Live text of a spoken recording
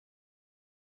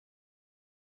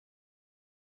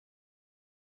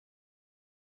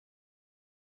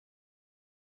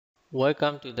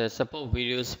Welcome to the support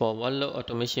videos for workload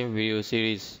automation video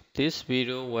series. This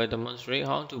video will demonstrate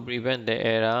how to prevent the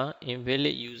error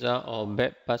invalid user or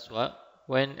bad password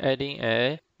when adding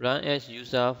a run as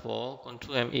user for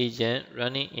Control M agent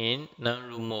running in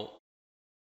non-root mode.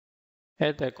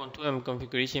 At the Control M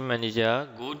configuration manager,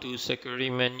 go to security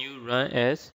menu run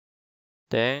as,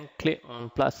 then click on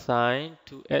plus sign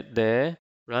to add the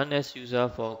run as user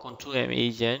for Control M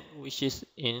agent which is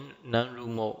in non-root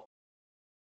mode.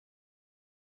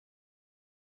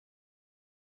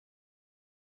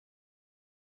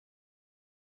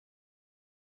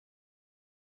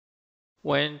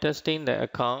 When testing the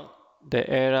account, the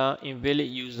error invalid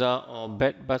user or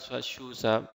bad password shows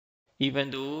up even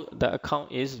though the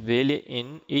account is valid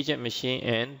in agent machine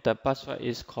and the password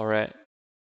is correct.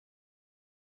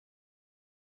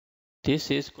 This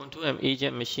is Control M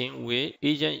agent machine with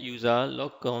agent user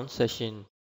logon session.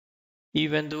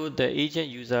 Even though the agent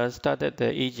user started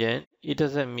the agent, it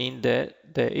doesn't mean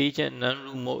that the agent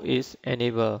non-root mode is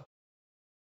enabled.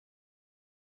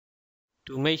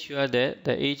 To make sure that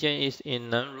the agent is in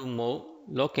non-root mode,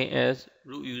 log in as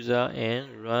root user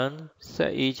and run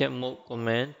set agent mode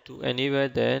command to enable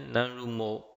the non-root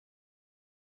mode.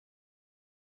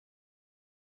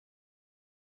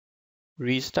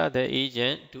 Restart the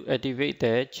agent to activate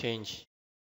the change.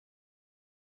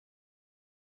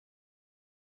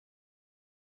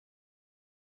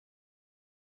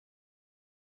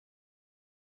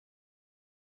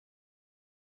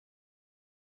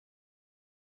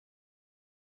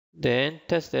 Then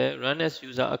test the run as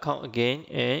user account again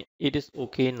and it is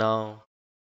okay now.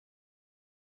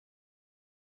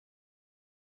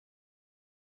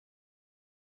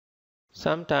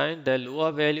 Sometimes the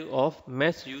lower value of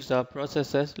mass user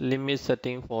processes limit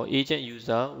setting for agent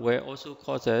user will also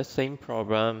cause the same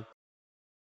problem.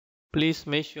 Please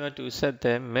make sure to set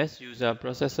the mass user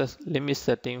processes limit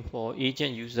setting for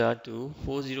agent user to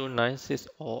 4096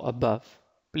 or above.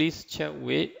 Please check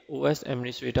with OS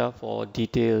Administrator for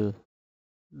detail.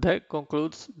 That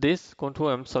concludes this Control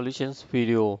M Solutions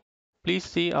video. Please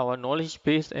see our knowledge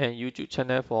base and YouTube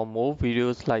channel for more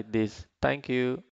videos like this. Thank you.